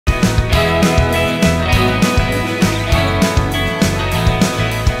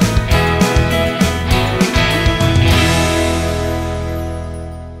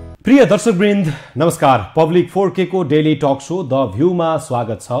प्रिय दर्शकवृन्द नमस्कार। Public 4K को डेली टक शो द भ्यूमा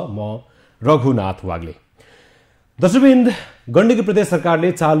स्वागत छ। म रघुनाथ वाग्ले। दर्शकवृन्द, गण्डकी प्रदेश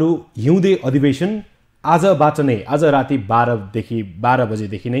सरकारले चालु हिउँदे अधिवेशन आजबाट नै आज राति 12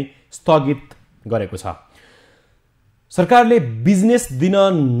 बजेदेखि नै स्थगित गरेको छ। सरकारले बिजनेस दिन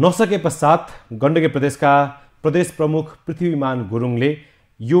नसके पश्चात गण्डकी प्रदेशका प्रदेश प्रमुख पृथ्वीमान गुरुङले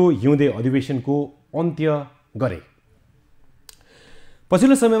यो हिउँदे अधिवेशनको अन्त्य गरे।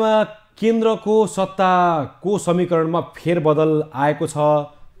 पछिल्लो समयमा केन्द्रको सत्ताको समीकरणमा फेरबदल आएको छ।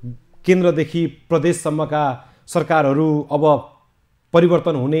 केन्द्रदेखि प्रदेशसम्मका सरकारहरू अब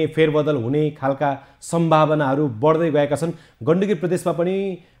परिवर्तन हुने, फेरबदल हुने खालका सम्भावनाहरू बढ्दै गएका छन्। गण्डकी प्रदेशमा पनि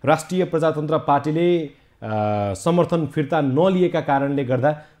राष्ट्रिय प्रजातन्त्र पार्टीले समर्थन फिर्ता नलिएका कारणले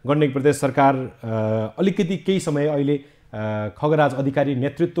गर्दा गण्डकी प्रदेश सरकार अलिकति केही समय अहिले खगराज अधिकारी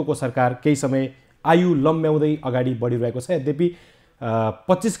नेतृत्वको सरकार केही समय आयु लम्ब्याउँदै अगाडि बढिरहेको छ। यद्यपि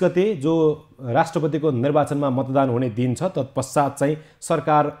 25 गते जो राष्ट्रपतिको निर्वाचनमा मतदान हुने दिन छ, तत्पश्चात चाहिँ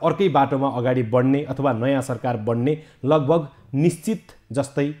सरकार अर्कै बाटोमा अगाडि बढ्ने अथवा नयाँ सरकार बन्ने लगभग निश्चित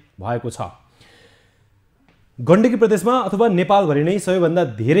जस्तै भएको छ। गण्डकी प्रदेशमा अथवा नेपालभरि नै सबैभन्दा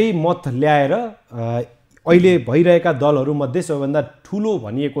धेरै मत ल्याएर अहिले भइरहेका दलहरूमध्ये सबैभन्दा ठुलो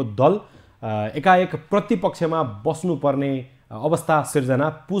भनिएको दल एकाएक प्रतिपक्षमा बस्नुपर्ने अवस्था सिर्जना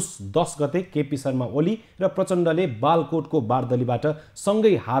पुस 10 गते केपी शर्मा ओली र प्रचण्डले बालकोटको बारदलीबाट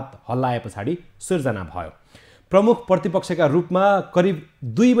सँगै हात हल्लाए पछाडि सिर्जना भयो। प्रमुख प्रतिपक्षका रूपमा करिब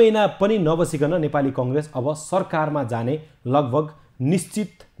 2 महिना पनि नबसिकन नेपाली कांग्रेस अब सरकारमा जाने लगभग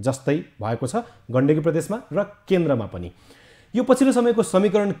निश्चित जस्तै भएको छ गण्डकी प्रदेशमा र केन्द्रमा पनि। यो पछिल्लो समयको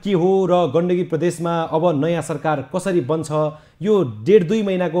समीकरण के हो र गण्डकी प्रदेशमा अब नयाँ सरकार कसरी बन्छ, यो 1.5-2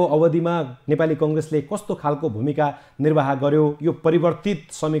 महिनाको अवधिमा नेपाली कांग्रेसले कस्तो खालको भूमिका निर्वाह गर्यो, यो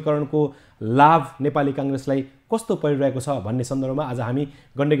परिवर्तित समीकरणको लाभ नेपाली कांग्रेसलाई कस्तो परिरहेको छ भन्ने सन्दर्भमा आज हामी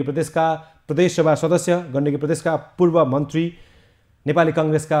गण्डकी प्रदेशका प्रदेशसभा सदस्य, गण्डकी प्रदेशका पूर्व मन्त्री, नेपाली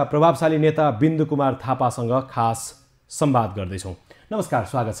कांग्रेसका प्रभावशाली नेता बिन्दु कुमार थापासँग खास संवाद गर्दैछौँ। नमस्कार,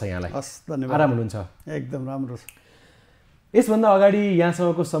 स्वागत छ यहाँलाई। धन्यवाद। आराम हुनुहुन्छ? एकदम राम्रो छ। यसभन्दा अगाडि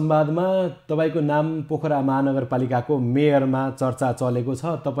यहाँसँगको संवादमा तपाईँको नाम पोखरा महानगरपालिकाको मेयरमा चर्चा चलेको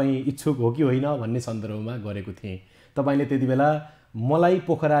छ। तपाईँ इच्छुक हो कि होइन भन्ने सन्दर्भमा गरेको थिएँ। तपाईँले त्यति बेला मलाई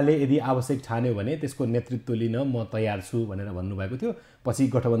पोखराले यदि आवश्यक ठान्यो भने त्यसको नेतृत्व लिन म तयार छु भनेर भन्नुभएको थियो। पछि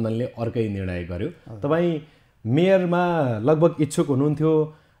गठबन्धनले अर्कै निर्णय गर्यो। तपाईँ मेयरमा लगभग इच्छुक हुनुहुन्थ्यो,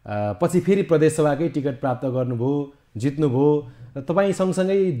 पछि फेरि प्रदेशसभाकै टिकट प्राप्त गर्नुभयो, जित्नुभयो। तपाईँ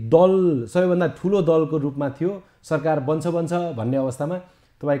सँगसँगै दल सबैभन्दा ठुलो दलको रूपमा थियो। सरकार बन्छ भन्ने अवस्थामा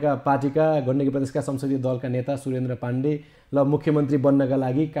तपाईँका पार्टीका गण्डकी प्रदेशका संसदीय दलका नेता सुरेन्द्र पाण्डे ल मुख्यमन्त्री बन्नका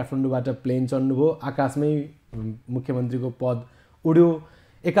लागि काठमाडौँबाट प्लेन चढ्नुभयो, आकाशमै मुख्यमन्त्रीको पद उड्यो,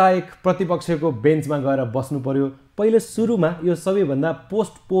 एकाएक प्रतिपक्षको बेन्चमा गएर बस्नु पर्यो। पहिले सुरुमा यो सबैभन्दा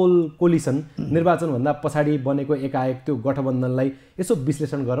पोस्ट पोल कोलिसन निर्वाचनभन्दा पछाडि बनेको एकाएक त्यो गठबन्धनलाई यसो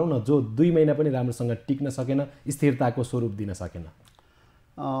विश्लेषण गरौँ न, जो 2 महिना पनि राम्रोसँग टिक्न सकेन, स्थिरताको स्वरूप दिन सकेन।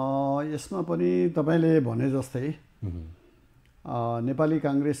 यसमा पनि तपाईँले भने जस्तै नेपाली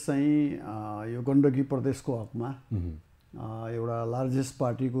कांग्रेस चाहिँ यो गण्डकी प्रदेशको हकमा एउटा लार्जेस्ट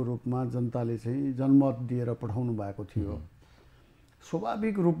पार्टीको रूपमा जनताले चाहिँ जनमत दिएर पठाउनु भएको थियो।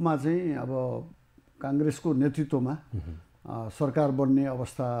 स्वाभाविक रूपमा चाहिँ अब कांग्रेसको नेतृत्वमा सरकार बन्ने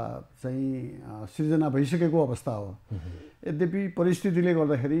अवस्था चाहिँ सिर्जना भइसकेको अवस्था हो। यद्यपि परिस्थितिले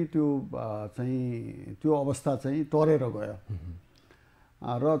गर्दाखेरि त्यो अवस्था चाहिँ तरेर गयो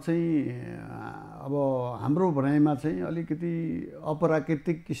र चाहिँ अब हाम्रो भनाइमा चाहिँ अलिकति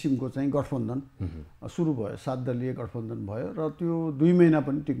अपराकृतिक किसिमको चाहिँ गठबन्धन सुरु भयो, 7 दलीय गठबन्धन भयो र त्यो 2 महिना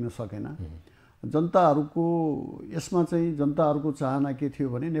पनि टिक्न सकेन। जनताहरूको यसमा चाहिँ जनताहरूको चाहना के थियो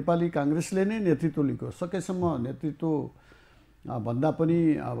भने नेपाली कांग्रेसले नै नेतृत्व लिएको, सकेसम्म नेतृत्व भन्दा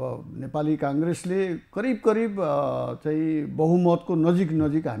पनि अब नेपाली कांग्रेसले करिब चाहिँ बहुमतको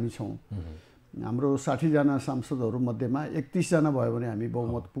नजिक हामी छौँ। हाम्रो 60 जना सांसदहरू मध्येमा 31 जना भयो भने हामी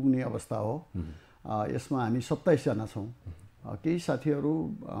बहुमत पुग्ने अवस्था हो। यसमा हामी 27 जना छौँ। केही साथीहरू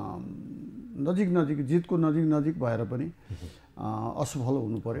नजिक जितको नजिक भएर पनि असफल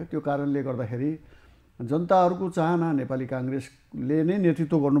हुनु पर्यो। त्यो कारणले गर्दाखेरि जनताहरूको चाहना नेपाली कांग्रेसले नै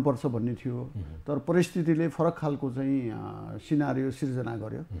नेतृत्व गर्नुपर्छ भन्ने थियो, तर परिस्थितिले फरक खालको चाहिँ सिनारियो सिर्जना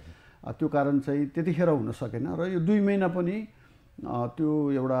गर्यो। त्यो कारण चाहिँ त्यतिखेर हुन सकेन र यो 2 महिना पनि त्यो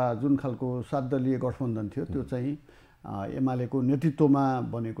एउटा जुन खालको 7 दलीय गठबन्धन थियो त्यो चाहिँ एमालेको नेतृत्वमा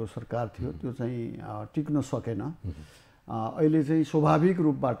बनेको सरकार थियो, त्यो चाहिँ टिक्न सकेन। अहिले चाहिँ स्वाभाविक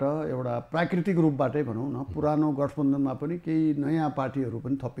रूपबाट एउटा प्राकृतिक रूपबाटै भनौँ न, पुरानो गठबन्धनमा पनि केही नयाँ पार्टीहरू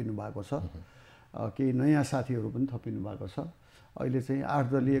पनि थपिनु भएको छ, केही नयाँ साथीहरू पनि थपिनु भएको छ। अहिले चाहिँ 8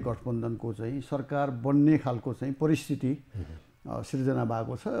 दलीय गठबन्धनको चाहिँ सरकार बन्ने खालको चाहिँ परिस्थिति सिर्जना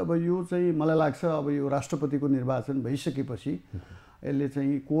भएको छ। अब यो चाहिँ मलाई लाग्छ अब यो राष्ट्रपतिको निर्वाचन भइसकेपछि यसले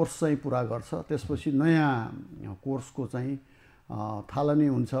चाहिँ कोर्स चाहिँ पुरा गर्छ, त्यसपछि नयाँ कोर्सको चाहिँ थालनी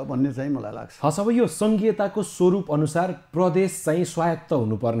हुन्छ भन्ने चाहिँ मलाई लाग्छ। हस्, अब यो सङ्घीयताको स्वरूप अनुसार प्रदेश चाहिँ स्वायत्त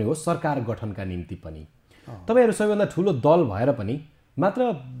हुनुपर्ने हो सरकार गठनका निम्ति पनि। तपाईँहरू सबैभन्दा ठुलो दल भएर पनि मात्र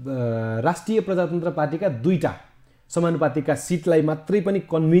राष्ट्रिय प्रजातन्त्र पार्टीका 2टा समानुपातिकका सिटलाई मात्रै पनि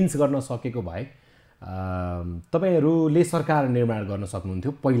कन्भिन्स गर्न सकेको भए तपाईँहरूले सरकार निर्माण गर्न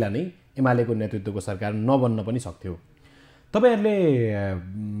सक्नुहुन्थ्यो। पहिला नै एमालेको नेतृत्वको सरकार नबन्न पनि सक्थ्यो। तपाईँहरूले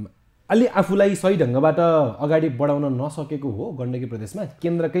अलि आफूलाई सही ढङ्गबाट अगाडि बढाउन नसकेको हो गण्डकी प्रदेशमा।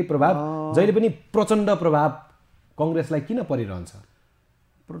 केन्द्रकै प्रभाव जहिले पनि प्रचण्ड प्रभाव कङ्ग्रेसलाई किन परिरहन्छ?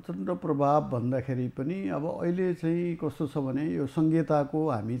 प्रचण्ड प्रभाव भन्दाखेरि पनि अब अहिले चाहिँ कस्तो छ भने यो सङ्घीयताको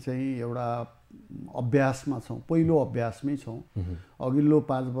हामी चाहिँ एउटा अभ्यासमा छौँ, पहिलो अभ्यासमै छौँ। अघिल्लो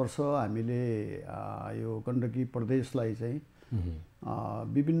 5 वर्ष हामीले यो गण्डकी प्रदेशलाई चाहिँ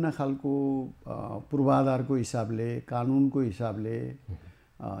विभिन्न खालको पूर्वाधारको हिसाबले, कानुनको हिसाबले,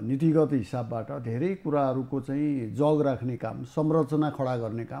 नीतिगत हिसाबबाट धेरै कुराहरूको चाहिँ जग राख्ने काम, संरचना खडा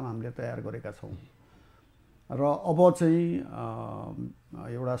गर्ने काम हामीले तयार गरेका छौँ र अब चाहिँ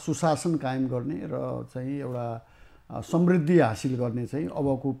एउटा सुशासन कायम गर्ने र चाहिँ एउटा समृद्धि हासिल गर्ने चाहिँ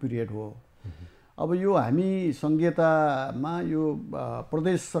अबको पिरियड हो। अब यो हामी सङ्घीयतामा यो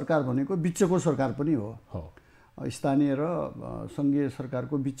प्रदेश सरकार भनेको बिचको सरकार पनि हो, स्थानीय र सङ्घीय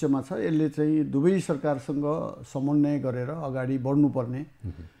सरकारको बिचमा छ। यसले चाहिँ दुवै सरकारसँग समन्वय गरेर अगाडि बढ्नुपर्ने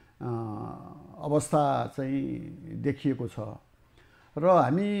अवस्था चाहिँ देखिएको छ र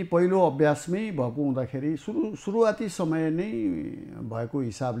हामी पहिलो अभ्यासमै भएको हुँदाखेरि सुरुवाती समय नै भएको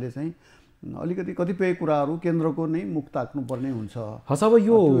हिसाबले चाहिँ अलिकति कतिपय कुराहरू केन्द्रको नै मुख ताक्नुपर्ने हुन्छ। हस्, अब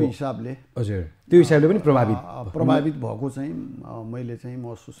यो हिसाबले हजुर त्यो हिसाबले पनि प्रभावित भएको चाहिँ मैले चाहिँ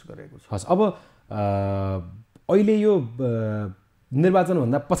महसुस गरेको छु। हस्, अब अहिले यो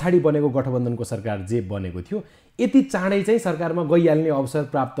निर्वाचनभन्दा पछाडि बनेको गठबन्धनको सरकार जे बनेको थियो यति चाँडै चाहिँ सरकारमा गइहाल्ने अवसर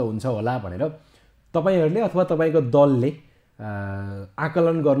प्राप्त हुन्छ होला भनेर तपाईँहरूले अथवा तपाईँको दलले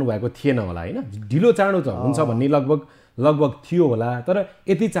आकलन गर्नुभएको थिएन होला, होइन? ढिलो चाँडो त हुन्छ भन्ने लगभग थियो होला, तर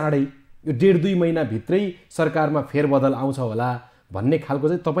यति चाँडै यो 1.5-2 महिनाभित्रै सरकारमा फेरबदल आउँछ होला भन्ने खालको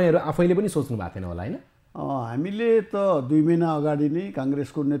चाहिँ तपाईँहरू आफैले पनि सोच्नु भएको थिएन होला, होइन? हामीले त 2 महिना अगाडि नै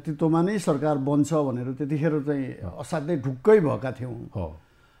काङ्ग्रेसको नेतृत्वमा नै सरकार बन्छ भनेर त्यतिखेर चाहिँ असाध्यै ढुक्कै भएका थियौँ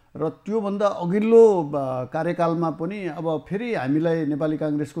र त्योभन्दा अघिल्लो कार्यकालमा पनि अब फेरि हामीलाई नेपाली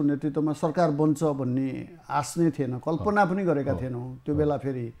काङ्ग्रेसको नेतृत्वमा सरकार बन्छ भन्ने आश नै थिएन, कल्पना पनि गरेका थिएनौँ। त्यो बेला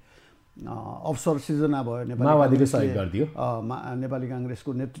फेरि अवसर सिर्जना भयो, माओवादीले सहयोग गरिदियो, नेपाली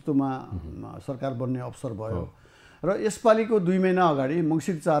काङ्ग्रेसको नेतृत्वमा सरकार बन्ने अवसर भयो र यसपालिको 2 महिना अगाडि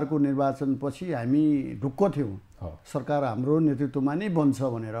मङ्सिर 4 को निर्वाचनपछि हामी ढुक्क थियौँ सरकार हाम्रो नेतृत्वमा नै बन्छ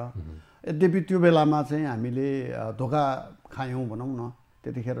भनेर। यद्यपि त्यो बेलामा चाहिँ हामीले धोका खायौँ भनौँ न,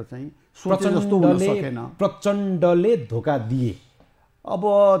 त्यतिखेर चाहिँ सोचे जस्तो हुन सकेन। प्रचण्डले धोका दिए। अब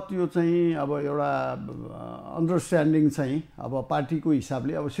त्यो चाहिँ अब एउटा अन्डरस्ट्यान्डिङ चाहिँ अब पार्टीको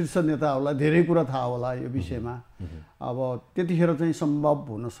हिसाबले अब शीर्ष नेताहरूलाई धेरै कुरा थाहा होला यो विषयमा। अब त्यतिखेर चाहिँ सम्भव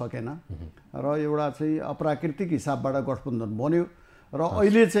हुन सकेन र एउटा चाहिँ अप्राकृतिक हिसाबबाट गठबन्धन बन्यो र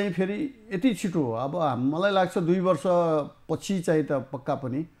अहिले चाहिँ फेरि यति छिटो अब मलाई लाग्छ 2 वर्ष पछि चाहिँ त पक्का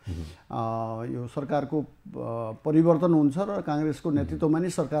पनि यो सरकारको परिवर्तन हुन्छ र काङ्ग्रेसको नेतृत्वमा नै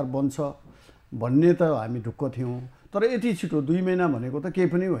सरकार बन्छ भन्ने त हामी ढुक्क थियौँ। तर यति छिटो 2 महिना भनेको त केही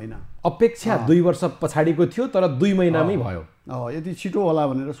पनि होइन। अपेक्षा 2 वर्ष पछाडिको थियो तर 2 महिनामै भयो। यति छिटो होला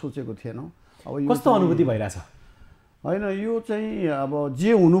भनेर सोचेको थिएनौँ। अब कस्तो अनुभूति भइरहेछ? होइन, यो चाहिँ अब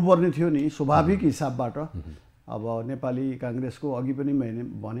जे हुनुपर्ने थियो नि स्वाभाविक हिसाबबाट अब नेपाली काङ्ग्रेसको अघि पनि मैले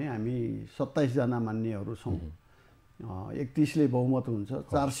भने हामी 27 जना मान्नेहरू छौँ, 31ले बहुमत हुन्छ,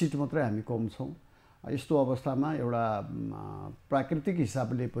 4 सिट मात्रै हामी कम छौँ। यस्तो अवस्थामा एउटा प्राकृतिक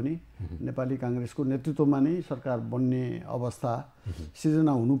हिसाबले पनि नेपाली काङ्ग्रेसको नेतृत्वमा नै सरकार बन्ने अवस्था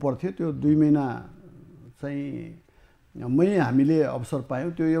सिर्जना हुनुपर्थ्यो। त्यो 2 महिना चाहिँ हामीले अवसर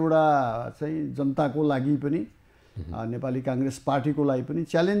पायौँ। त्यो एउटा चाहिँ जनताको लागि पनि नेपाली काङ्ग्रेस पार्टीको लागि पनि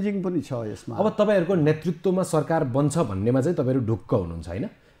च्यालेन्जिङ पनि छ यसमा। अब तपाईँहरूको नेतृत्वमा सरकार बन्छ भन्नेमा चाहिँ तपाईँहरू ढुक्क हुनुहुन्छ, होइन?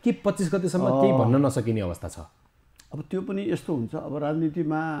 कि 25 गतेसम्म केही भन्न नसकिने अवस्था छ? अब त्यो पनि यस्तो हुन्छ, अब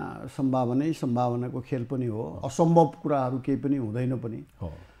राजनीतिमा सम्भावनाको खेल पनि हो, असम्भव कुराहरू केही पनि हुँदैन पनि।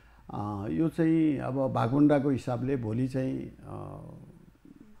 यो चाहिँ अब भागवण्डाको हिसाबले भोलि चाहिँ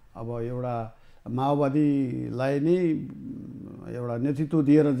अब एउटा माओवादीलाई नै एउटा नेतृत्व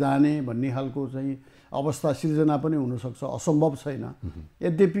दिएर जाने भन्ने खालको चाहिँ अवस्था सिर्जना पनि हुनसक्छ, असम्भव छैन।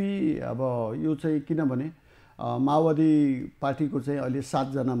 यद्यपि अब यो चाहिँ किनभने माओवादी पार्टीको चाहिँ अहिले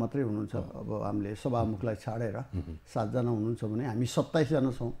 7 जना मात्रै हुनुहुन्छ। अब हामीले सभामुखलाई छाडेर 7 जना हुनुहुन्छ भने हामी 27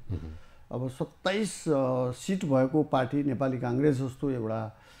 जना छौँ अब 27 सिट भएको पार्टी नेपाली काङ्ग्रेस जस्तो एउटा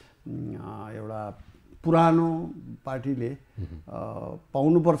पुरानो पार्टीले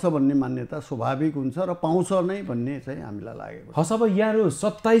पाउनुपर्छ भन्ने मान्यता स्वाभाविक हुन्छ र पाउँछ नै भन्ने चाहिँ हामीलाई लागेको छ। हस्, अब यहाँहरू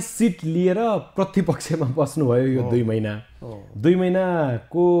 27 सिट लिएर प्रतिपक्षमा बस्नुभयो यो 2 महिना। 2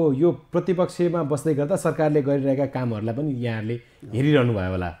 महिनाको यो प्रतिपक्षमा बस्दै गर्दा सरकारले गरिरहेका कामहरूलाई पनि यहाँहरूले हेरिरहनु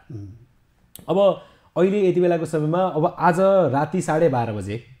भयो होला। अब अहिले यति बेलाको समयमा अब आज राति 12:30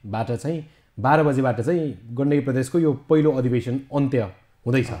 बजेबाट चाहिँ 12 बजेबाट चाहिँ गण्डकी प्रदेशको यो पहिलो अधिवेशन अन्त्य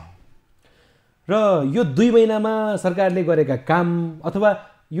हुँदैछ र यो 2 महिनामा सरकारले गरेका काम अथवा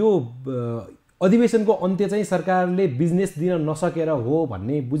यो अधिवेशनको अन्त्य चाहिँ सरकारले बिजनेस दिन नसकेर हो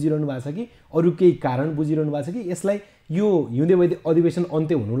भन्ने बुझिरहनु भएको छ कि अरू केही कारण बुझिरहनु भएको छ कि यसलाई यो हिउँदे अधिवेशन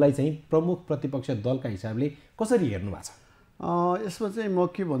अन्त्य हुनुलाई चाहिँ प्रमुख प्रतिपक्ष दलका हिसाबले कसरी हेर्नु भएको छ? यसमा चाहिँ म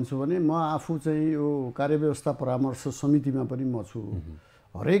के भन्छु भने म आफू चाहिँ यो कार्यव्यवस्था परामर्श समितिमा पनि म छु।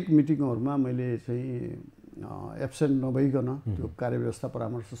 हरेक मिटिङहरूमा मैले चाहिँ एब्सेन्ट नभइकन त्यो कार्यव्यवस्था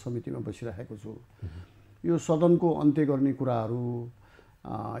परामर्श समितिमा बसिरहेको छु। यो सदनको अन्त्य गर्ने कुराहरू,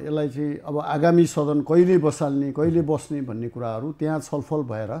 यसलाई चाहिँ अब आगामी सदन कहिले बसाल्ने कहिले बस्ने भन्ने कुराहरू त्यहाँ छलफल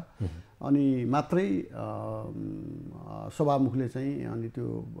भएर अनि मात्रै सभामुखले चाहिँ अनि त्यो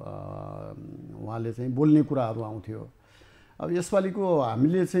उहाँले चाहिँ बोल्ने कुराहरू आउँथ्यो। अब यसपालिको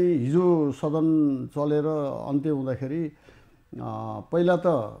हामीले चाहिँ हिजो सदन चलेर अन्त्य हुँदाखेरि पहिला त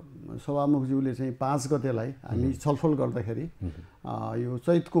सभामुखज्यूले चाहिँ 5 गतेलाई हामी छलफल गर्दाखेरि यो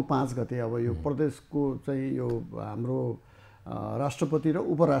चैतको 5 गते अब यो प्रदेशको चाहिँ यो हाम्रो राष्ट्रपति र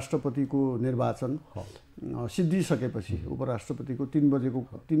उपराष्ट्रपतिको निर्वाचन सिद्धिसकेपछि उपराष्ट्रपतिको 3 गतेको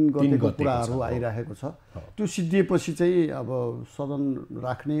कुराहरू आइरहेको छ। त्यो सिद्धिएपछि चाहिँ अब सदन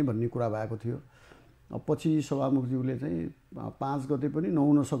राख्ने भन्ने कुरा भएको थियो। पछि सभामुखज्यूले चाहिँ 5 गते पनि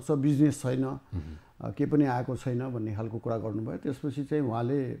नहुन सक्छ, बिजनेस छैन, के पनि आएको छैन भन्ने खालको कुरा गर्नुभयो। त्यसपछि चाहिँ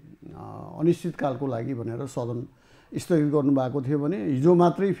उहाँले अनिश्चितकालको लागि भनेर सदन स्थगित गर्नुभएको थियो भने हिजो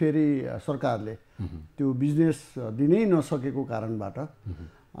मात्रै फेरि सरकारले त्यो बिजनेस दिनै नसकेको कारणबाट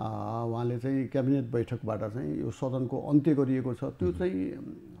उहाँले चाहिँ क्याबिनेट बैठकबाट चाहिँ यो सदनको अन्त्य गरिएको छ। त्यो चाहिँ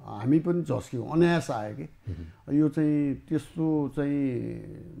हामी पनि झस्क्यौँ, अनायास आयो कि यो चाहिँ त्यस्तो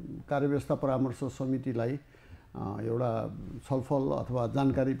चाहिँ कार्यव्यवस्था परामर्श समितिलाई एउटा छलफल अथवा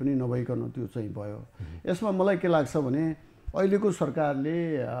जानकारी पनि नभइकन त्यो चाहिँ भयो। यसमा मलाई के लाग्छ भने अहिलेको सरकारले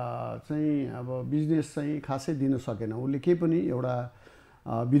चाहिँ अब बिजनेस चाहिँ खासै दिन सकेन। उसले केही पनि एउटा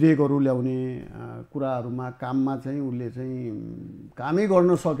विधेयकहरू ल्याउने कुराहरूमा काममा चाहिँ उसले चाहिँ कामै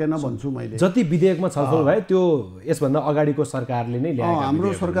गर्न सकेन भन्छु मैले। जति विधेयकमा छलफल भयो त्यो यसभन्दा अगाडिको सरकारले नै ल्याएको।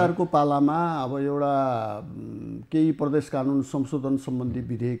 हाम्रो सरकारको पालामा अब एउटा केही प्रदेश कानुन संशोधन सम्बन्धी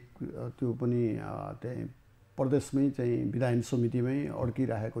विधेयक त्यो पनि त्यही प्रदेशमै चाहिँ विधान समितिमै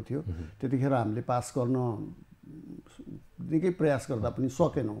अड्किरहेको थियो। त्यतिखेर हामीले पास गर्न निकै प्रयास गर्दा पनि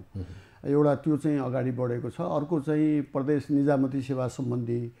सकेनौँ। एउटा त्यो चाहिँ अगाडि बढेको छ। अर्को चाहिँ प्रदेश निजामती सेवा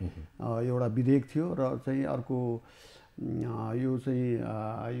सम्बन्धी एउटा विधेयक थियो र चाहिँ अर्को यो चाहिँ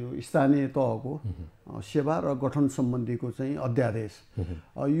यो स्थानीय तहको सेवा र गठन सम्बन्धीको चाहिँ अध्यादेश।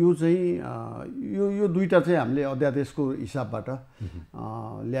 यो चाहिँ यो दुईटा चाहिँ हामीले अध्यादेशको हिसाबबाट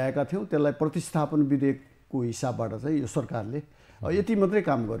ल्याएका थियौँ। त्यसलाई प्रतिस्थापन विधेयकको हिसाबबाट चाहिँ यो सरकारले यति मात्रै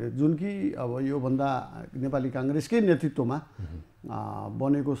काम गर्यो, जुन कि अब योभन्दा नेपाली काङ्ग्रेसकै नेतृत्वमा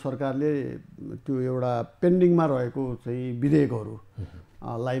बनेको सरकारले त्यो एउटा पेन्डिङमा रहेको चाहिँ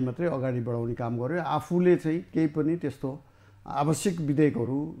विधेयकहरूलाई मात्रै अगाडि बढाउने काम गर्यो। आफूले चाहिँ केही पनि त्यस्तो आवश्यक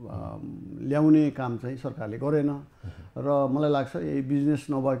विधेयकहरू ल्याउने काम चाहिँ सरकारले गरेन र मलाई लाग्छ यही बिजनेस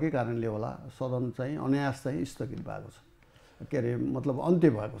नभएकै कारणले होला सदन चाहिँ अनायास चाहिँ स्थगित भएको छ। के अरे मतलब अन्त्य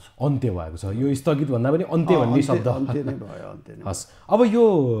भएको छ। अन्त्य भएको छ। यो स्थगित भन्दा पनि अन्त्य भन्ने शब्द अन्त्य नै भयो। अन्त्य नै। हस्, अब यो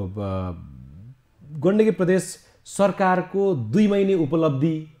गण्डकी प्रदेश सरकारको 2 महिने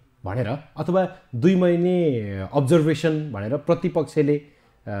उपलब्धि भनेर अथवा 2 महिने अब्जर्भेसन भनेर प्रतिपक्षले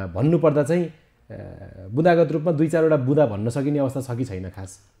भन्नुपर्दा चाहिँ बुदागत रूपमा 2-4वटा बुदा भन्न सकिने अवस्था छ कि छैन?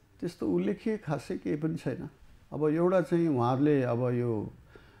 खास त्यस्तो उल्लेख्य खासै केही पनि छैन। अब एउटा चाहिँ उहाँहरूले अब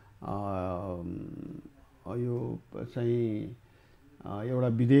यो चाहिँ एउटा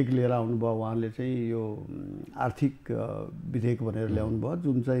विधेयक लिएर आउनुभयो। उहाँले चाहिँ यो आर्थिक विधेयक भनेर ल्याउनु भयो,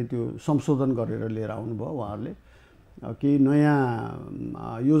 जुन चाहिँ त्यो संशोधन गरेर लिएर आउनुभयो। उहाँहरूले केही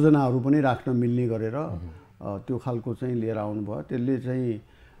नयाँ योजनाहरू पनि राख्न मिल्ने गरेर त्यो खालको चाहिँ लिएर आउनुभयो। त्यसले चाहिँ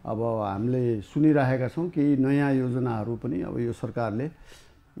अब हामीले सुनिरहेका छौँ केही नयाँ योजनाहरू पनि अब यो सरकारले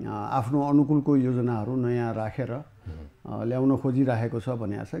आफ्नो अनुकूलको योजनाहरू नयाँ राखेर ल्याउन खोजिरहेको छ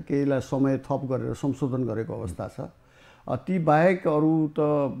भनेको छ। केहीलाई समय थप गरेर संशोधन गरेको अवस्था छ। ती बाहेक अरू त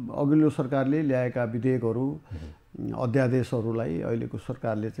अघिल्लो सरकारले ल्याएका विधेयकहरू अध्यादेशहरूलाई अहिलेको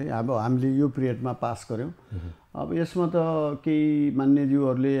सरकारले चाहिँ अब हामीले यो पिरियडमा पास गऱ्यौँ। अब यसमा त केही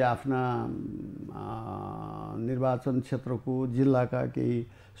मान्यज्यूहरूले आफ्ना निर्वाचन क्षेत्रको जिल्लाका केही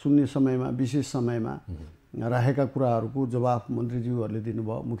शून्य समयमा विशेष समयमा राखेका कुराहरूको जवाफ मन्त्रीज्यूहरूले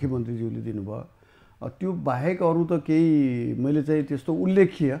दिनुभयो, मुख्यमन्त्रीज्यूले दिनुभयो। त्यो बाहेक अरू त केही मैले चाहिँ त्यस्तो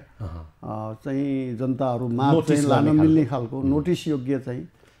उल्लेख्य चाहिँ जनताहरूमा चाहिँ लान मिल्ने खालको नोटिस योग्य चाहिँ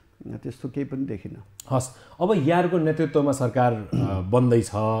त्यस्तो केही पनि देखिनँ। हस्, अब यहाँको नेतृत्वमा सरकार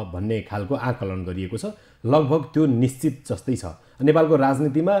बन्दैछ भन्ने खालको आकलन गरिएको छ, लगभग त्यो निश्चित जस्तै छ। नेपालको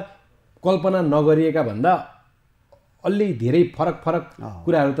राजनीतिमा कल्पना नगरिएका भन्दा अलि धेरै फरक फरक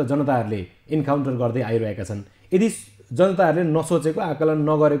कुराहरू त जनताहरूले इन्काउन्टर गर्दै आइरहेका छन्। यदि जनताहरूले नसोचेको आकलन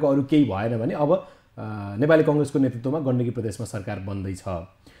नगरेको अरू केही भएन भने अब नेपाली कङ्ग्रेसको नेतृत्वमा गण्डकी प्रदेशमा सरकार बन्दैछ।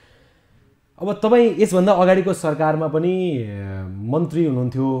 अब तपाईँ यसभन्दा अगाडिको सरकारमा पनि मन्त्री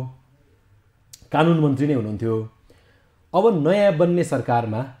हुनुहुन्थ्यो, कानुन मन्त्री नै हुनुहुन्थ्यो। अब नयाँ बन्ने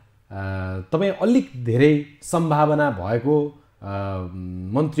सरकारमा तपाईँ अलिक धेरै सम्भावना भएको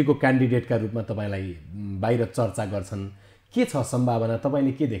मन्त्रीको क्यान्डिडेटका रूपमा तपाईँलाई बाहिर चर्चा गर्छन्। के छ सम्भावना,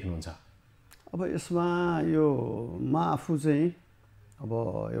 तपाईँले के देख्नुहुन्छ? अब यसमा यो म आफू चाहिँ अब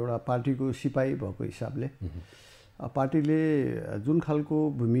एउटा पार्टीको सिपाही भएको हिसाबले पार्टीले जुन खालको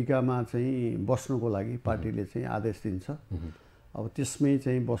भूमिकामा चाहिँ बस्नको लागि पार्टीले चाहिँ आदेश दिन्छ, अब त्यसमै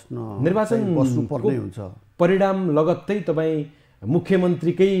चाहिँ बस्नुपर्ने हुन्छ। परिणाम लगत्तै तपाईँ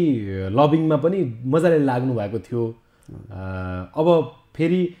मुख्यमन्त्रीकै लबिङमा पनि मजाले लाग्नु भएको थियो। अब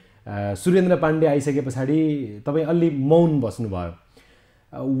फेरि सुरेन्द्र पाण्डे आइसके पछाडि तपाईँ अलि मौन बस्नुभयो।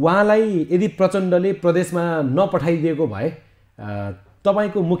 उहाँलाई यदि प्रचण्डले प्रदेशमा नपठाइदिएको भए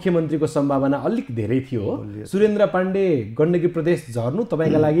तपाईँको मुख्यमन्त्रीको सम्भावना अलिक धेरै थियो। सुरेन्द्र पाण्डे गण्डकी प्रदेश झर्नु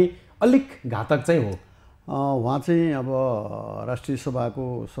तपाईँका लागि अलिक घातक चाहिँ हो। उहाँ चाहिँ अब राष्ट्रिय सभाको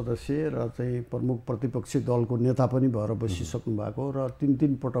सदस्य र चाहिँ प्रमुख प्रतिपक्षी दलको नेता पनि भएर बसिसक्नु भएको र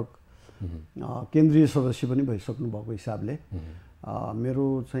 3 पटक केन्द्रीय सदस्य पनि भइसक्नु भएको हिसाबले मेरो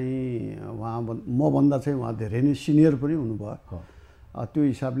चाहिँ मभन्दा चाहिँ उहाँ धेरै नै सिनियर पनि हुनुभयो। त्यो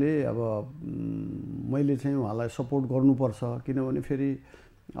हिसाबले अब मैले चाहिँ उहाँलाई सपोर्ट गर्नुपर्छ, किनभने फेरि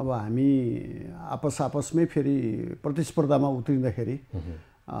अब हामी आपसमै फेरि प्रतिस्पर्धामा उत्रिँदाखेरि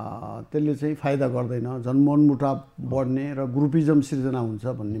त्यसले चाहिँ फाइदा गर्दैन, जनमनमुटाव बढ्ने र ग्रुपिजम सिर्जना हुन्छ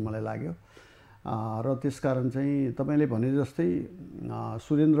भन्ने मलाई लाग्यो। र त्यसकारण चाहिँ तपाईँले भने जस्तै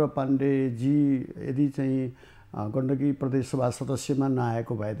सुरेन्द्र पाण्डेजी यदि चाहिँ गण्डकी प्रदेश सभा सदस्यमा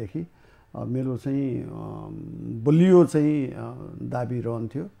नआएको भएदेखि मेरो चाहिँ बलियो चाहिँ दाबी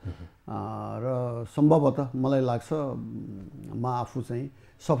रहन्थ्यो र सम्भवतः मलाई लाग्छ म आफू चाहिँ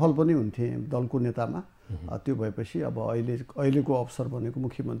सफल पनि हुन्थेँ दलको नेतामा। त्यो भएपछि अब अहिलेको अवसर भनेको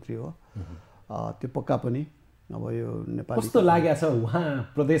मुख्यमन्त्री हो, त्यो पक्का पनि अब यो नेपाली कस्तो लागेको छ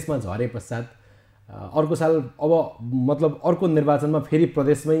उहाँ प्रदेशमा झरे पश्चात अर्को साल अब मतलब अर्को निर्वाचनमा फेरि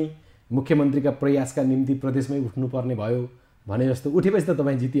प्रदेशमै मुख्यमन्त्रीका प्रयासका निम्ति प्रदेशमै उठ्नुपर्ने भयो भने जस्तो उठेपछि त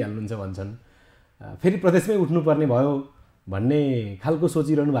तपाईँ जितिहाल्नुहुन्छ भन्छन्, फेरि प्रदेशमै उठ्नुपर्ने भयो भन्ने खालको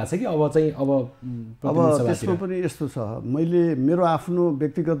सोचिरहनु भएको छ कि अब चाहिँ अब त्यसमा पनि यस्तो छ। मेरो आफ्नो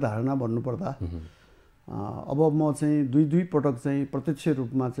व्यक्तिगत धारणा भन्नुपर्दा अब म चाहिँ दुई पटक चाहिँ प्रत्यक्ष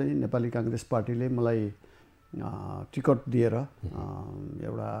रूपमा चाहिँ नेपाली काङ्ग्रेस पार्टीले मलाई टिकट दिएर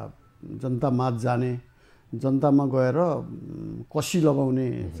एउटा जनतामाझ जाने, जनतामा गएर कसी लगाउने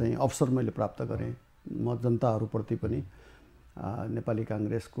चाहिँ अवसर मैले प्राप्त गरेँ। म जनताहरूप्रति पनि नेपाली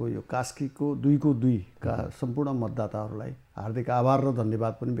काङ्ग्रेसको यो कास्कीको 2 का सम्पूर्ण मतदाताहरूलाई हार्दिक आभार र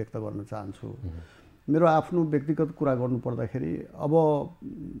धन्यवाद पनि व्यक्त गर्न चाहन्छु। मेरो आफ्नो व्यक्तिगत कुरा गर्नुपर्दाखेरि अब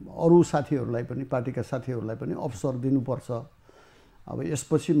अरू साथीहरूलाई पनि पार्टीका साथीहरूलाई पनि अवसर दिनुपर्छ। अब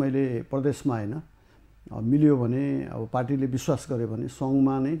यसपछि मैले प्रदेशमा होइन मिल्यो भने अब पार्टीले विश्वास गर्यो भने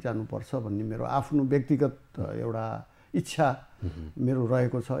सङ्घमा नै जानुपर्छ भन्ने मेरो आफ्नो व्यक्तिगत एउटा इच्छा मेरो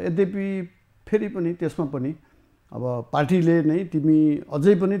रहेको छ। यद्यपि फेरि पनि त्यसमा पनि अब पार्टीले नै तिमी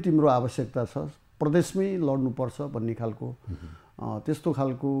अझै पनि तिम्रो आवश्यकता छ, प्रदेशमै लड्नुपर्छ भन्ने खालको त्यस्तो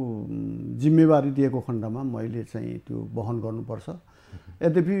खालको जिम्मेवारी दिएको खण्डमा मैले चाहिँ त्यो वहन गर्नुपर्छ।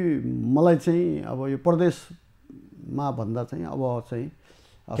 यद्यपि मलाई चाहिँ अब यो प्रदेशमा भन्दा चाहिँ अब चाहिँ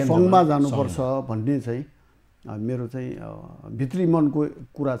सङ्घमा जानुपर्छ भन्ने चाहिँ मेरो चाहिँ भित्री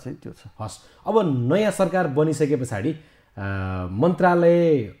मनको कुरा चाहिँ त्यो छ। हस्, अब नयाँ सरकार बनिसके पछाडि मन्त्रालय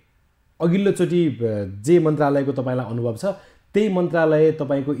अघिल्लोचोटि जे मन्त्रालयको तपाईँलाई अनुभव छ त्यही मन्त्रालय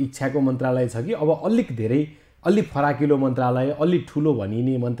तपाईँको इच्छाको मन्त्रालय छ कि अब अलि फराकिलो मन्त्रालय, अलि ठुलो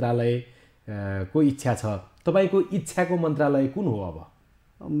भनिने मन्त्रालय को इच्छा छ? तपाईँको इच्छाको मन्त्रालय कुन हो? अब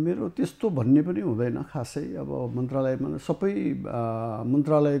मेरो त्यस्तो भन्ने पनि हुँदैन खासै। अब मन्त्रालयमा सबै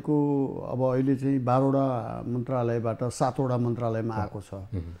मन्त्रालयको अब अहिले चाहिँ 12वटा मन्त्रालयबाट 7वटा मन्त्रालयमा आएको छ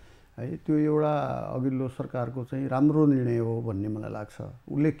है त्यो एउटा अघिल्लो सरकारको चाहिँ राम्रो निर्णय हो भन्ने मलाई लाग्छ।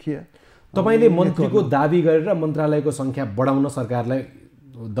 उल्लेख्य तपाईले मन्त्रीको दाबी गरेर मन्त्रालयको संख्या बढाउन सरकारलाई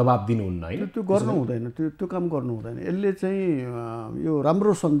दबाब दिनुहुन्न हैन? त्यो गर्नु हुँदैन, त्यो काम गर्नु हुँदैन। यसले चाहिँ यो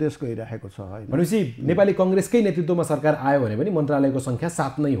राम्रो सन्देश गइरहेको छ हैन। भनेपछि नेपाली कांग्रेसकै नेतृत्वमा सरकार आयो भने पनि मन्त्रालयको संख्या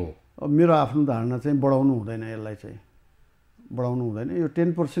 7 नै हो। मेरो आफ्नो धारणा चाहिँ बढाउनु हुँदैन, यसलाई चाहिँ बढाउनु हुँदैन। यो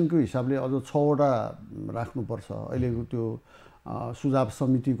 10% को हिसाबले अझ 6 वटा राख्नुपर्छ। अहिलेको त्यो सुझाव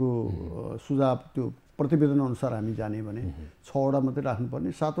समितिको सुझाव त्यो प्रतिवेदन अनुसार हामी जाने भने 6 वटा मात्रै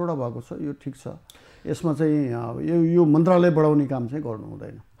राख्नुपर्ने, 7 वटा भएको छ, यो ठिक छ। यसमा चाहिँ यो मन्त्रालय बढाउने काम चाहिँ गर्नु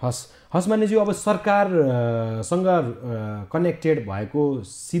हुँदैन। हस् मान्यज्यू, अब सरकारसँग कनेक्टेड भएको,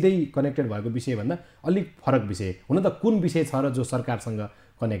 सिधै कनेक्टेड भएको विषयभन्दा अलिक फरक विषय, हुन त कुन विषय छ र जो सरकारसँग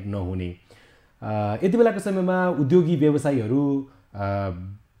कनेक्ट नहुने? यति बेलाको समयमा उद्योगी व्यवसायीहरू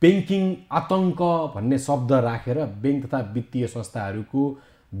ब्याङ्किङ आतङ्क भन्ने शब्द राखेर ब्याङ्क तथा वित्तीय संस्थाहरूको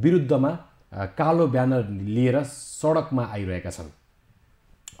विरुद्धमा कालो ब्यानर लिएर सडकमा आइरहेका छन्।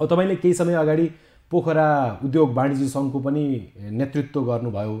 अब तपाईँले केही समय अगाडि पोखरा उद्योग वाणिज्य सङ्घको पनि नेतृत्व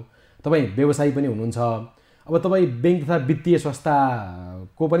गर्नुभयो, तपाईँ व्यवसायी पनि हुनुहुन्छ, अब तपाईँ ब्याङ्क तथा वित्तीय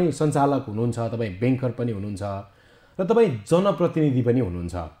संस्थाको पनि सञ्चालक हुनुहुन्छ, तपाईँ ब्याङ्कर पनि हुनुहुन्छ र तपाईँ जनप्रतिनिधि पनि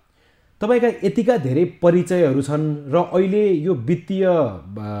हुनुहुन्छ। तपाईका यतिका धेरै परिचयहरू छन् र अहिले यो वित्तीय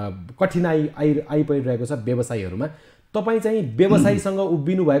कठिनाइ आइपरिरहेको छ व्यवसायीहरूमा, तपाईँ चाहिँ व्यवसायीसँग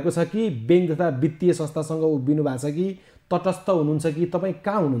उभिनु भएको छ कि ब्याङ्क तथा वित्तीय संस्थासँग उभिनु भएको छ कि तटस्थ हुनुहुन्छ कि तपाईँ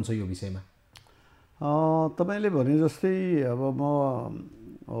कहाँ हुनुहुन्छ यो विषयमा? तपाईँले भने जस्तै अब म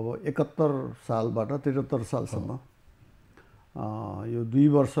 71 सालबाट 73 सालसम्म यो 2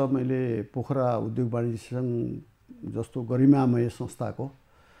 वर्ष मैले पोखरा उद्योग वाणिज्य सङ्घ जस्तो गरिमामय संस्थाको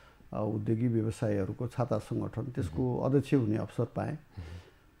उद्योगी व्यवसायीहरूको छाता सङ्गठन त्यसको अध्यक्ष हुने अवसर पाएँ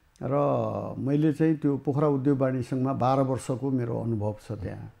र मैले चाहिँ त्यो पोखरा उद्योग वाणिज्य सङ्घमा 12 वर्षको मेरो अनुभव छ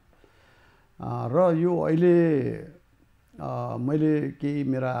त्यहाँ। र यो अहिले मैले केही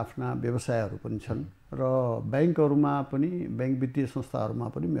मेरा आफ्ना व्यवसायहरू पनि छन् र ब्याङ्कहरूमा पनि, ब्याङ्क वित्तीय संस्थाहरूमा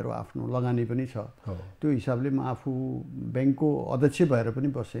पनि मेरो आफ्नो लगानी पनि छ। त्यो हिसाबले म आफू ब्याङ्कको अध्यक्ष भएर पनि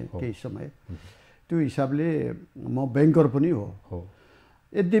बसेँ केही समय। त्यो हिसाबले म ब्याङ्कर पनि हो।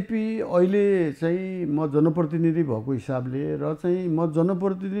 यद्यपि अहिले चाहिँ म जनप्रतिनिधि भएको हिसाबले र चाहिँ म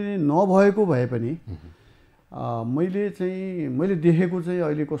जनप्रतिनिधि नभएको भए पनि मैले देखेको चाहिँ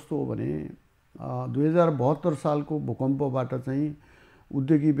अहिले कस्तो हो भने 2072 सालको भूकम्पबाट चाहिँ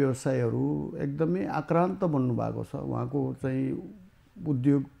उद्योगी व्यवसायीहरू एकदमै आक्रान्त बन्नु भएको छ। उहाँको चाहिँ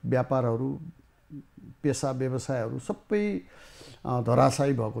उद्योग व्यापारहरू, पेसा व्यवसायहरू सबै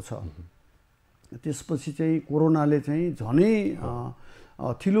धराशायी भएको छ। त्यसपछि चाहिँ कोरोनाले चाहिँ झनै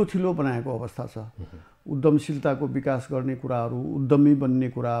थिलो बनाएको अवस्था छ। उद्यमशीलताको विकास गर्ने कुराहरू, उद्यमी बन्ने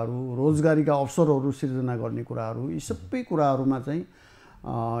कुराहरू, रोजगारीका अवसरहरू सिर्जना गर्ने कुराहरू, यी सबै कुराहरूमा चाहिँ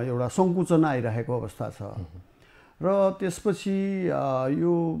एउटा सङ्कुचन आइरहेको अवस्था छ। र त्यसपछि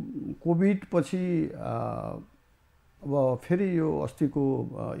यो कोभिड पछि अब फेरि यो अस्तिको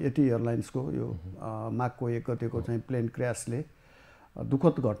यति एयरलाइन्सको यो माघको 1 गतेको चाहिँ प्लेन क्र्यासले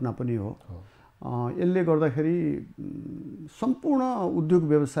दुःखद घटना पनि हो। यसले गर्दाखेरि सम्पूर्ण उद्योग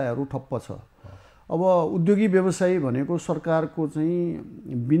व्यवसायहरू ठप्प छ। अब उद्योगी व्यवसायी भनेको सरकारको चाहिँ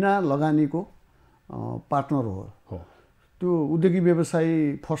बिना लगानीको पार्टनर हो। त्यो उद्योगी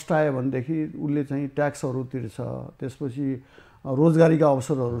व्यवसायी फस्टायो भनेदेखि उसले चाहिँ ट्याक्सहरू तिर्छ, त्यसपछि रोजगारीका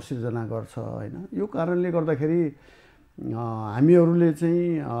अवसरहरू सिर्जना गर्छ हैन। यो कारणले गर्दाखेरि हामीहरूले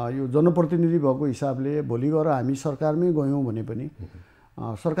चाहिँ यो जनप्रतिनिधि भएको हिसाबले भोलि गएर हामी सरकारमै गयौँ भने पनि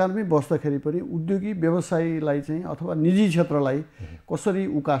सरकारमै बस्दाखेरि पनि उद्योगी व्यवसायीलाई चाहिँ अथवा निजी क्षेत्रलाई कसरी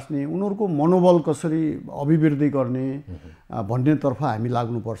उकास्ने, उनीहरूको मनोबल कसरी अभिवृद्धि गर्ने भन्नेतर्फ हामी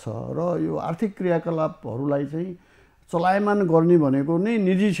लाग्नुपर्छ। र यो आर्थिक क्रियाकलापहरूलाई चाहिँ चलायमान गर्ने भनेको नै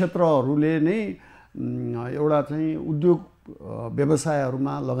निजी क्षेत्रहरूले नै एउटा चाहिँ उद्योग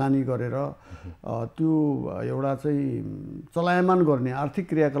व्यवसायहरूमा लगानी गरेर त्यो एउटा चाहिँ चलायमान गर्ने, आर्थिक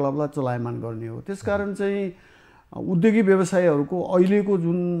क्रियाकलापलाई चलायमान गर्ने हो। त्यसकारण चाहिँ उद्योगी व्यवसायीहरूको अहिलेको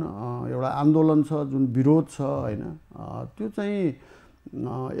जुन एउटा आन्दोलन छ, जुन विरोध छ हैन, त्यो चाहिँ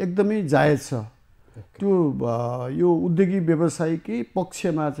एकदमै जायज छ। त्यो यो उद्योगी व्यवसायीकै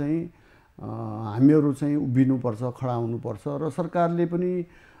पक्षमा चाहिँ हामीहरू चाहिँ उभिनुपर्छ, खडा हुनुपर्छ र सरकारले पनि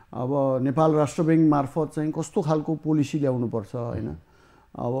अब नेपाल राष्ट्र ब्याङ्क मार्फत चाहिँ कस्तो खालको पोलिसी ल्याउनुपर्छ हैन।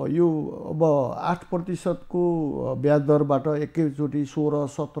 अब यो 8% को ब्याज दरबाट एकैचोटि 16,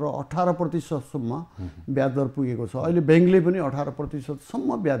 17, 18% सम्म ब्याज दर पुगेको छ। अहिले ब्याङ्कले पनि 18%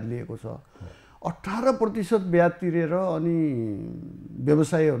 सम्म ब्याज लिएको छ। 18% ब्याज तिरेर अनि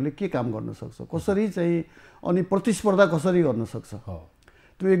व्यवसायीहरूले के काम गर्न सक्छ? कसरी चाहिँ अनि प्रतिस्पर्धा कसरी गर्न सक्छ?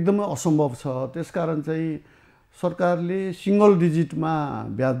 त्यो एकदमै असम्भव छ। त्यसकारण चाहिँ सरकारले सिंगल डिजिटमा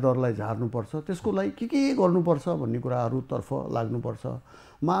ब्याज दरलाई झार्नुपर्छ, त्यसको लागि के गर्नुपर्छ भन्ने कुराहरूतर्फ लाग्नुपर्छ।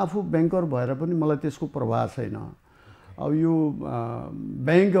 म आफू ब्याङ्कर भएर पनि मलाई त्यसको प्रभाव छैन। अब यो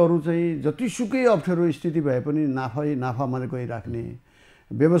ब्याङ्कहरू चाहिँ जतिसुकै अप्ठ्यारो स्थिति भए पनि नाफामा गइराख्ने,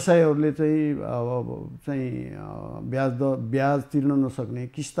 व्यवसायहरूले ब्याज तिर्न नसक्ने,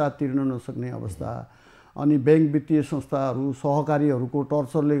 किस्ता तिर्न नसक्ने अवस्था, अनि ब्याङ्क वित्तीय संस्थाहरू सहकारीहरूको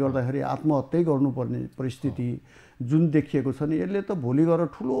टर्चरले गर्दाखेरि आत्महत्या गर्नुपर्ने परिस्थिति जुन देखिएको छ नि, यसले त भोलि गएर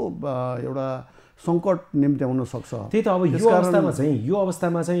ठुलो एउटा सङ्कट निम्त्याउन सक्छ। त्यही त अब यो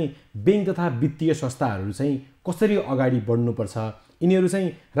अवस्थामा चाहिँ ब्याङ्क तथा वित्तीय संस्थाहरू चाहिँ कसरी अगाडि बढ्नुपर्छ, यिनीहरू चाहिँ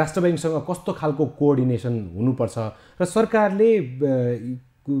राष्ट्र ब्याङ्कसँग कस्तो खालको कोअर्डिनेसन हुनुपर्छ र सरकारले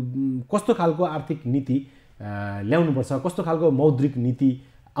कस्तो खालको आर्थिक नीति ल्याउनुपर्छ, कस्तो खालको मौद्रिक नीति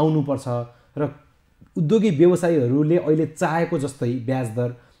आउनुपर्छ र उद्योगी व्यवसायीहरूले अहिले चाहेको जस्तै ब्याज दर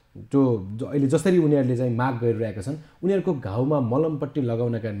जो अहिले जसरी उनीहरूले चाहिँ माग गरिरहेका छन्, उनीहरूको घाउमा मलमपट्टि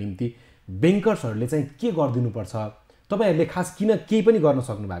लगाउनका निम्ति ब्याङ्कर्सहरूले चाहिँ के गरिदिनुपर्छ? तपाईँहरूले खास किन केही पनि गर्न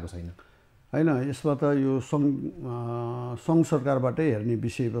सक्नु भएको छैन? होइन, यसमा त यो सङ्घ सरकारबाटै हेर्ने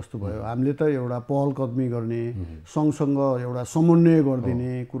विषयवस्तु भयो। हामीले त एउटा पहलकदमी गर्ने, सङ्घसँग एउटा समन्वय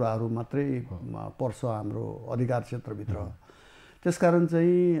गरिदिने कुराहरू मात्रै पर्छ हाम्रो अधिकार क्षेत्रभित्र। त्यसकारण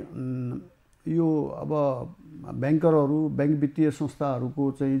चाहिँ यो अब ब्याङ्करहरू, ब्याङ्क वित्तीय संस्थाहरूको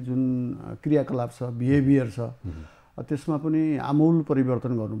चाहिँ जुन क्रियाकलाप छ, बिहेभियर छ, त्यसमा पनि आमूल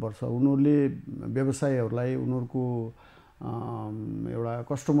परिवर्तन गर्नुपर्छ। उनीहरूले व्यवसायहरूलाई, उनीहरूको एउटा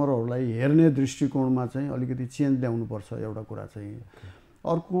कस्टमरहरूलाई हेर्ने दृष्टिकोणमा चाहिँ अलिकति चेन्ज ल्याउनुपर्छ एउटा कुरा चाहिँ।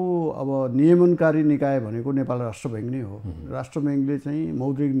 अर्को अब नियमनकारी निकाय भनेको नेपाल राष्ट्र ब्याङ्क नै हो। राष्ट्र ब्याङ्कले चाहिँ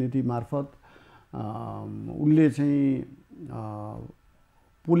मौद्रिक नीति मार्फत उसले चाहिँ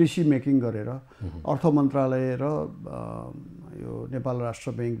पोलिसी मेकिङ गरेर अर्थ मन्त्रालय र यो नेपाल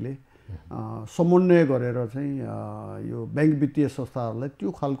राष्ट्र ब्याङ्कले समन्वय गरेर चाहिँ यो ब्याङ्क वित्तीय संस्थाहरूलाई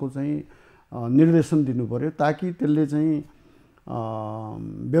त्यो खालको चाहिँ निर्देशन दिनु पर्यो, ताकि त्यसले चाहिँ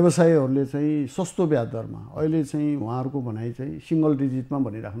व्यवसायीहरूले चाहिँ सस्तो ब्याज दरमा, अहिले चाहिँ उहाँहरूको भनाइ चाहिँ सिङ्गल डिजिटमा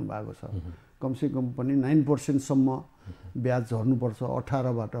भनिराख्नु भएको छ, कमसेकम पनि 9% ब्याज झर्नुपर्छ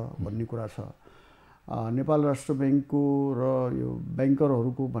 18बाट भन्ने कुरा छ। नेपाल राष्ट्र ब्याङ्कको र यो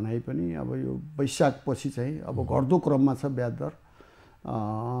ब्याङ्करहरूको भनाइ पनि अब यो वैशाखपछि चाहिँ अब घट्दो क्रममा छ ब्याज दर।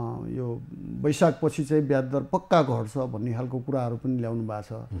 यो वैशाखपछि चाहिँ ब्याज दर पक्का घट्छ भन्ने खालको कुराहरू पनि ल्याउनु भएको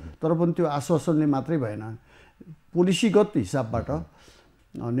छ। तर पनि त्यो आश्वासनले मात्रै भएन, पोलिसीगत हिसाबबाट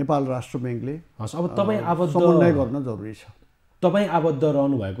नेपाल राष्ट्र ब्याङ्कले अब तपाईँ समन्वय गर्न जरुरी छ। तपाईँ आबद्ध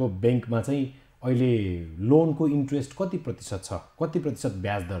रहनु भएको ब्याङ्कमा चाहिँ अहिले लोनको इन्ट्रेस्ट कति प्रतिशत छ, कति प्रतिशत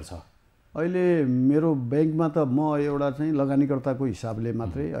ब्याज दर छ? अहिले मेरो ब्याङ्कमा त म एउटा चाहिँ लगानीकर्ताको हिसाबले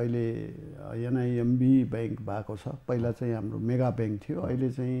मात्रै अहिले एनआइएमबी ब्याङ्क भएको छ। पहिला चाहिँ हाम्रो मेगा ब्याङ्क थियो, अहिले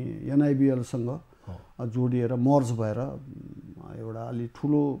चाहिँ एनआइबिएलसँग जोडिएर मर्ज भएर एउटा अलि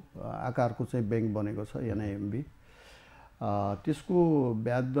ठुलो आकारको चाहिँ ब्याङ्क बनेको छ एनआइएमबी। त्यसको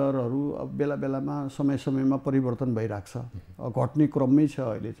ब्याज दरहरू अब बेला बेलामा समय समयमा परिवर्तन भइरहेको छ, घट्ने क्रममै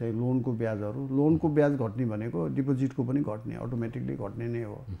छ अहिले चाहिँ लोनको ब्याजहरू। लोनको ब्याज घट्ने भनेको डिपोजिटको पनि घट्ने, अटोमेटिकली घट्ने नै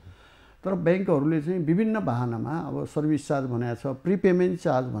हो। तर ब्याङ्कहरूले चाहिँ विभिन्न बहानामा अब सर्भिस चार्ज भनेको छ, प्रिपेमेन्ट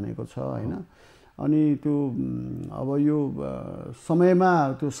चार्ज भनेको छ होइन, अनि त्यो अब यो समयमा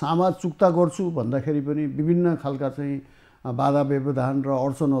त्यो सामा चुक्ता गर्छु भन्दाखेरि पनि विभिन्न खालका चाहिँ बाधा व्यवधान र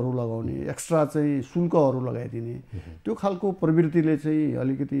अडचनहरू लगाउने, एक्स्ट्रा चाहिँ शुल्कहरू लगाइदिने, त्यो खालको प्रवृत्तिले चाहिँ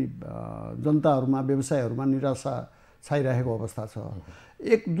अलिकति जनताहरूमा, व्यवसायहरूमा निराशा छाइरहेको अवस्था छ।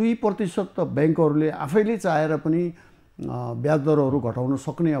 1-2% त ब्याङ्कहरूले आफैले चाहेर पनि ब्याज दरहरू घटाउन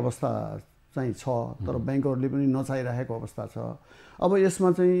सक्ने अवस्था चाहिँ छ, तर ब्याङ्कहरूले पनि नचाहिरहेको अवस्था छ। अब यसमा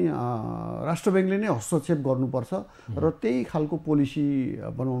चाहिँ राष्ट्र ब्याङ्कले नै हस्तक्षेप गर्नुपर्छ र त्यही खालको पोलिसी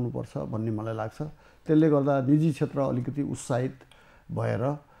बनाउनुपर्छ भन्ने मलाई लाग्छ। त्यसले गर्दा निजी क्षेत्र अलिकति उत्साहित भएर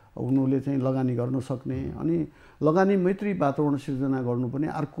उनीहरूले चाहिँ लगानी गर्न सक्ने, अनि लगानी मैत्री वातावरण सिर्जना गर्नु पनि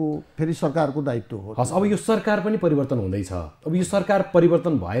अर्को फेरि सरकारको दायित्व हो। अब यो सरकार पनि परिवर्तन हुँदैछ। अब यो सरकार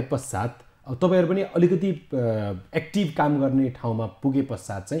परिवर्तन भए पश्चात अब तपाईँहरू पनि अलिकति एक्टिभ काम गर्ने ठाउँमा पुगे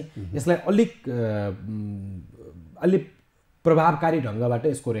पश्चात चाहिँ यसलाई अलिक प्रभावकारी ढङ्गबाट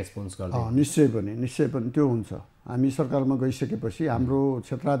यसको रेस्पोन्स गर्छ। निश्चय पनि त्यो हुन्छ। हामी सरकारमा गइसकेपछि हाम्रो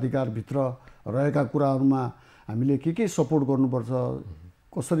क्षेत्राधिकारभित्र रहेका कुराहरूमा हामीले के सपोर्ट गर्नुपर्छ,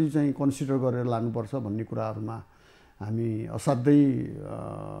 कसरी चाहिँ कन्सिडर गरेर लानुपर्छ भन्ने कुराहरूमा हामी असाध्यै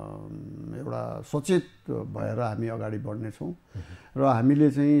एउटा सचेत भएर हामी अगाडि बढ्नेछौँ र हामीले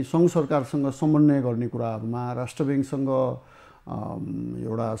चाहिँ सङ्घ सरकारसँग समन्वय गर्ने कुराहरूमा, राष्ट्र ब्याङ्कसँग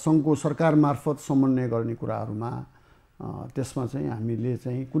एउटा सङ्घको सरकार मार्फत समन्वय गर्ने कुराहरूमा, त्यसमा चाहिँ हामीले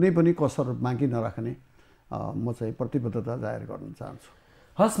चाहिँ कुनै पनि कसर बाँकी नराख्ने म चाहिँ प्रतिबद्धता जाहेर गर्न चाहन्छु।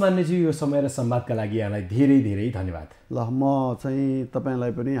 हस् मान्यजी, यो समय र संवादका लागि यहाँलाई धेरै धेरै धन्यवाद। ल, म चाहिँ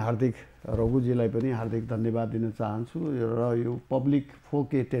तपाईँलाई पनि हार्दिक, रघुजीलाई पनि हार्दिक धन्यवाद दिन चाहन्छु र यो पब्लिक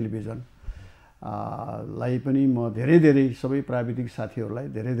 4K टेलिभिजन लाई पनि म धेरै धेरै सबै प्राविधिक साथीहरूलाई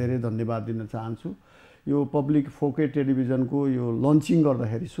धेरै धेरै धन्यवाद दिन चाहन्छु। यो पब्लिक 4K टेलिभिजनको यो लन्चिङ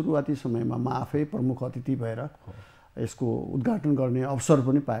गर्दाखेरि सुरुवाती समयमा म आफै प्रमुख अतिथि भएर यसको उद्घाटन गर्ने अवसर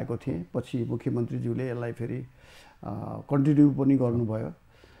पनि पाएको थिएँ। पछि मुख्यमन्त्रीज्यूले यसलाई फेरि कन्टिन्यू पनि गर्नुभयो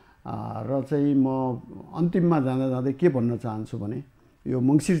र चाहिँ म अन्तिममा जाँदा जाँदै के भन्न चाहन्छु भने यो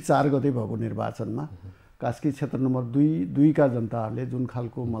मङ्सिर 4 गते भएको निर्वाचनमा कास्की क्षेत्र नम्बर 2 का जनताहरूले जुन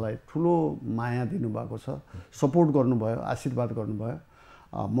खालको मलाई ठुलो माया दिनुभएको छ, सपोर्ट गर्नुभयो, आशीर्वाद गर्नुभयो,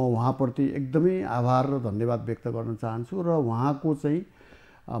 म उहाँप्रति एकदमै आभार र धन्यवाद व्यक्त गर्न चाहन्छु र उहाँको चाहिँ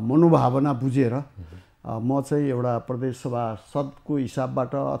मनोभावना बुझेर म चाहिँ एउटा प्रदेश सभासदको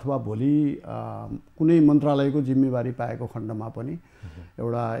हिसाबबाट अथवा भोलि कुनै मन्त्रालयको जिम्मेवारी पाएको खण्डमा पनि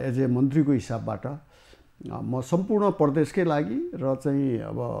एउटा एज ए मन्त्रीको हिसाबबाट म सम्पूर्ण प्रदेशकै लागि र चाहिँ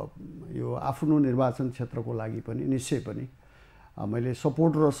अब यो आफ्नो निर्वाचन क्षेत्रको लागि पनि निश्चय पनि मैले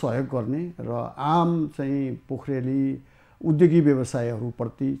सपोर्ट र सहयोग गर्ने र आम चाहिँ पोखरेली उद्योगी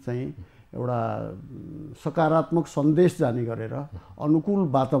व्यवसायहरूप्रति चाहिँ एउटा सकारात्मक सन्देश जाने गरेर अनुकूल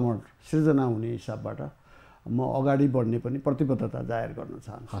वातावरण सृजना हुने हिसाबबाट म अगाडि बढ्ने पनि प्रतिबद्धता जाहेर गर्न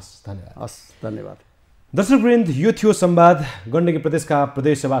चाहन्छु। हस्, धन्यवाद। दर्शकवृन्द, यो थियो संवाद गण्डकी प्रदेशका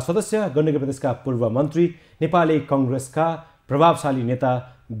प्रदेशसभा सदस्य, गण्डकी प्रदेशका पूर्व मन्त्री, नेपाली कांग्रेसका प्रभावशाली नेता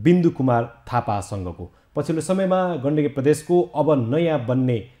बिन्दु कुमार थापासँगको। पछिल्लो समयमा गण्डकी प्रदेशको अब नयाँ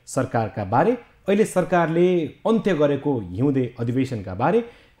बन्ने सरकारका बारे, अहिले सरकारले अन्त्य गरेको हिउँदे अधिवेशनका बारे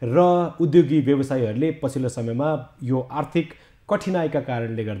र उद्योगी व्यवसायीहरूले पछिल्लो समयमा यो आर्थिक कठिनाइका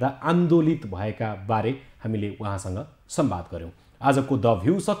कारणले गर्दा आन्दोलित भएका बारे हामीले उहाँसँग संवाद गऱ्यौँ। आजको द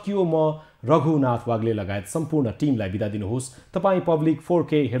भ्यू सकियो। म रघुनाथ वाग्ले लगायत सम्पूर्ण टिमलाई बिदा दिनुहोस्। तपाईँ पब्लिक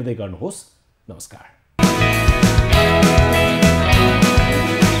 4K हेर्दै गर्नुहोस्। नमस्कार।